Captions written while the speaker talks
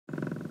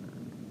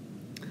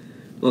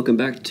Welcome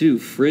back to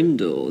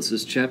Frindle. This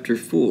is Chapter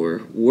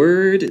 4,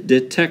 Word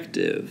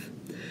Detective.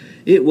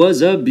 It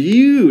was a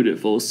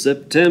beautiful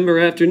September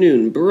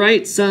afternoon.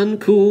 Bright sun,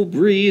 cool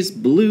breeze,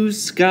 blue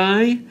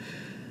sky.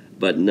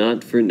 But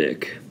not for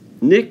Nick.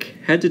 Nick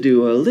had to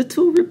do a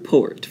little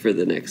report for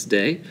the next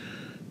day,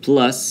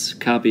 plus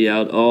copy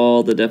out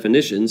all the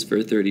definitions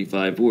for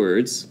 35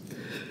 words.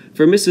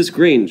 For Mrs.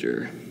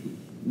 Granger,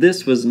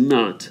 this was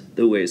not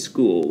the way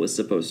school was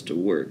supposed to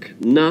work.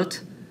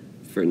 Not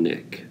for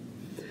Nick.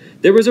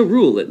 There was a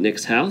rule at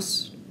Nick's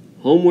house: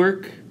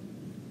 homework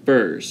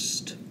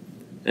first.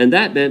 And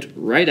that meant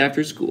right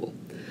after school.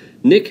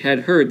 Nick had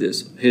heard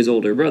his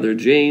older brother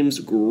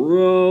James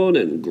groan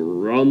and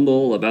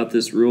grumble about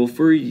this rule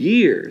for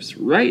years,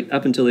 right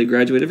up until he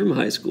graduated from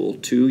high school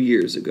 2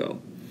 years ago.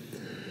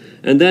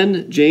 And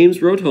then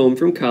James wrote home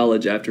from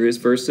college after his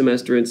first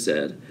semester and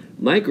said,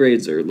 "My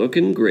grades are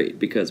looking great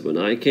because when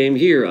I came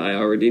here I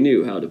already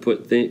knew how to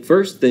put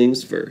first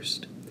things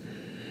first."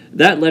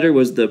 That letter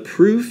was the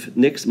proof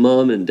Nick's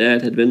mom and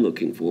dad had been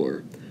looking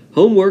for.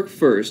 Homework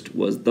first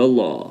was the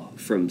law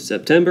from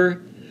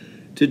September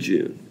to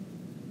June.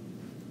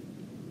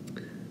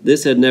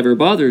 This had never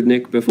bothered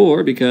Nick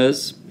before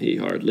because he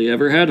hardly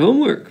ever had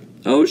homework.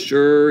 Oh,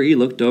 sure, he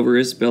looked over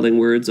his spelling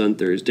words on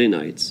Thursday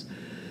nights.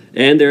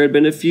 And there had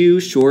been a few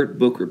short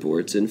book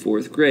reports in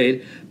 4th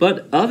grade,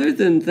 but other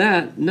than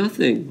that,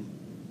 nothing.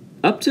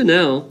 Up to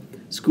now,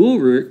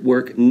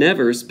 schoolwork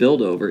never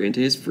spilled over into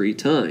his free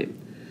time.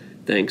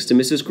 Thanks to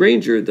Mrs.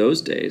 Granger,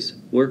 those days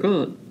were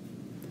gone.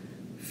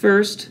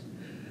 First,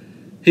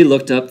 he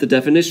looked up the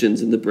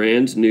definitions in the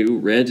brand new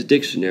red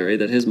dictionary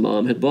that his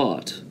mom had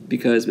bought,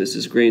 because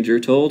Mrs. Granger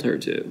told her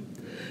to.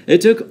 It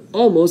took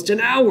almost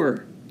an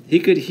hour. He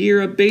could hear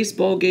a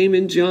baseball game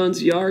in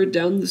John's yard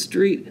down the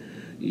street,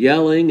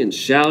 yelling and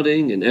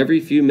shouting, and every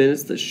few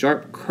minutes the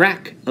sharp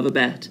crack of a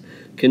bat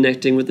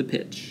connecting with the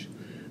pitch.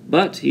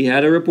 But he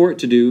had a report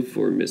to do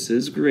for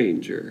Mrs.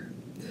 Granger.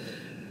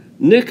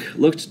 Nick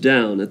looked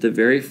down at the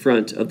very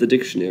front of the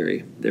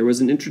dictionary. There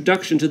was an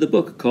introduction to the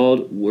book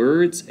called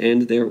Words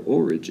and Their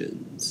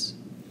Origins.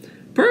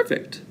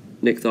 Perfect,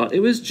 Nick thought.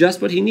 It was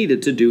just what he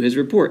needed to do his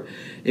report.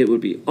 It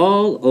would be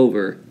all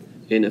over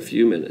in a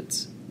few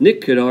minutes.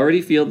 Nick could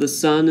already feel the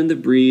sun and the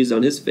breeze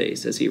on his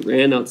face as he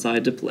ran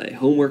outside to play.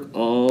 Homework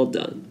all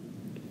done.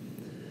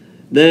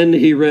 Then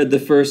he read the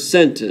first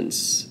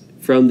sentence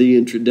from the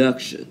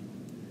introduction.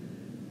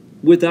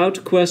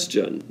 Without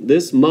question,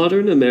 this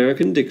modern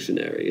American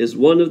dictionary is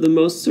one of the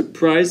most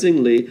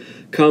surprisingly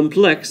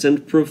complex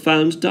and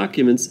profound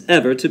documents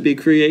ever to be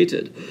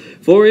created,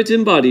 for it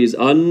embodies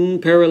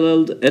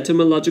unparalleled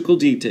etymological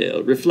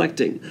detail,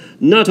 reflecting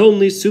not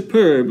only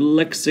superb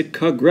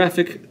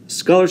lexicographic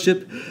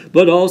scholarship,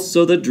 but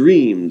also the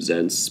dreams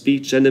and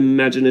speech and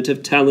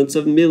imaginative talents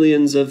of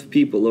millions of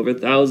people over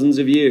thousands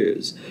of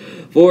years.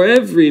 For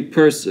every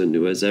person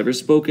who has ever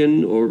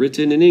spoken or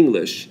written in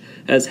English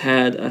has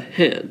had a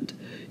hand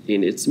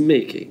in its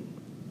making.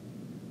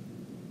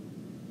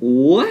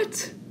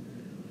 What?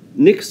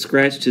 Nick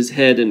scratched his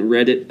head and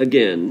read it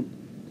again,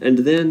 and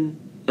then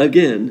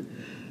again.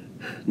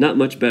 Not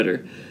much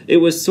better. It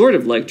was sort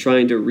of like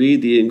trying to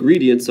read the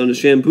ingredients on a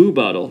shampoo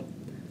bottle.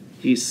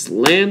 He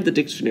slammed the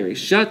dictionary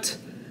shut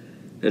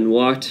and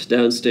walked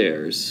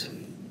downstairs.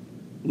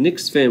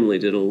 Nick's family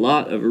did a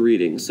lot of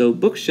reading, so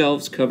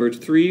bookshelves covered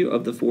 3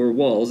 of the 4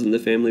 walls in the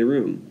family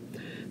room.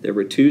 There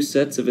were 2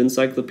 sets of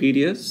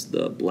encyclopedias.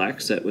 The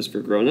black set was for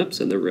grown-ups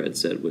and the red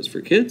set was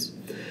for kids.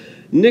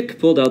 Nick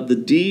pulled out the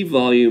D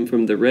volume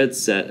from the red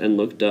set and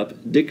looked up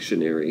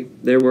dictionary.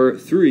 There were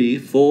 3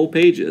 full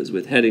pages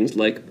with headings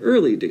like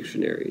early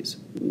dictionaries,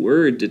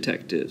 word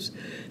detectives,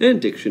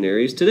 and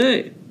dictionaries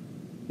today.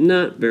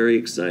 Not very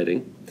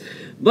exciting.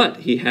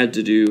 But he had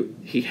to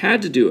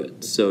do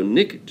it, so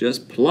Nick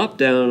just plopped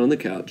down on the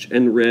couch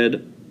and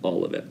read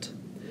all of it.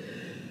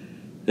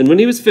 And when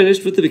he was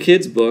finished with the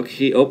kid's book,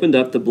 he opened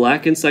up the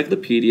black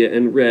encyclopedia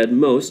and read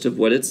most of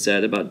what it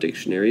said about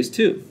dictionaries,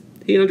 too.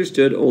 He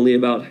understood only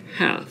about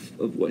half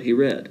of what he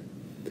read.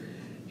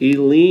 He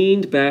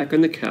leaned back on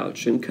the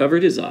couch and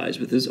covered his eyes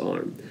with his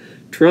arm,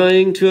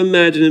 trying to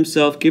imagine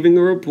himself giving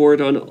a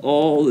report on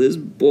all this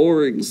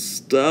boring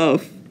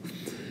stuff.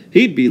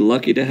 He'd be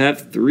lucky to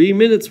have 3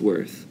 minutes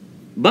worth.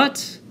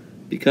 But,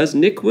 because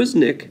Nick was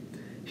Nick,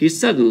 he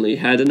suddenly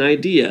had an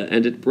idea,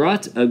 and it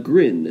brought a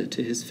grin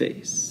to his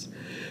face.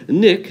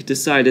 Nick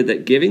decided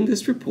that giving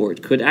this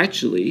report could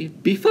actually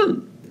be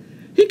fun.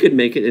 He could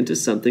make it into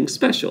something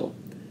special.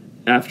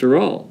 After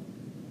all,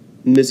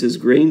 Mrs.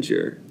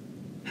 Granger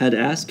had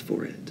asked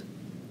for it.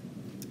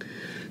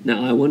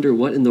 Now, I wonder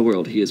what in the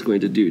world he is going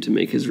to do to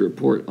make his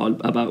report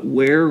about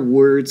where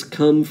words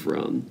come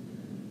from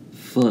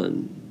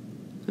fun.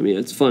 I mean,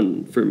 it's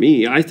fun for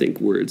me. I think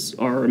words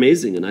are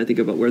amazing, and I think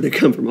about where they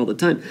come from all the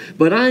time.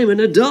 But I'm an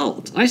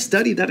adult. I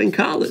studied that in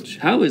college.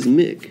 How is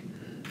Mick,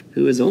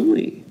 who is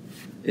only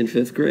in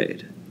 5th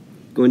grade,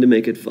 going to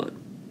make it fun?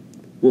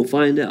 We'll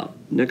find out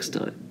next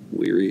time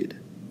we read.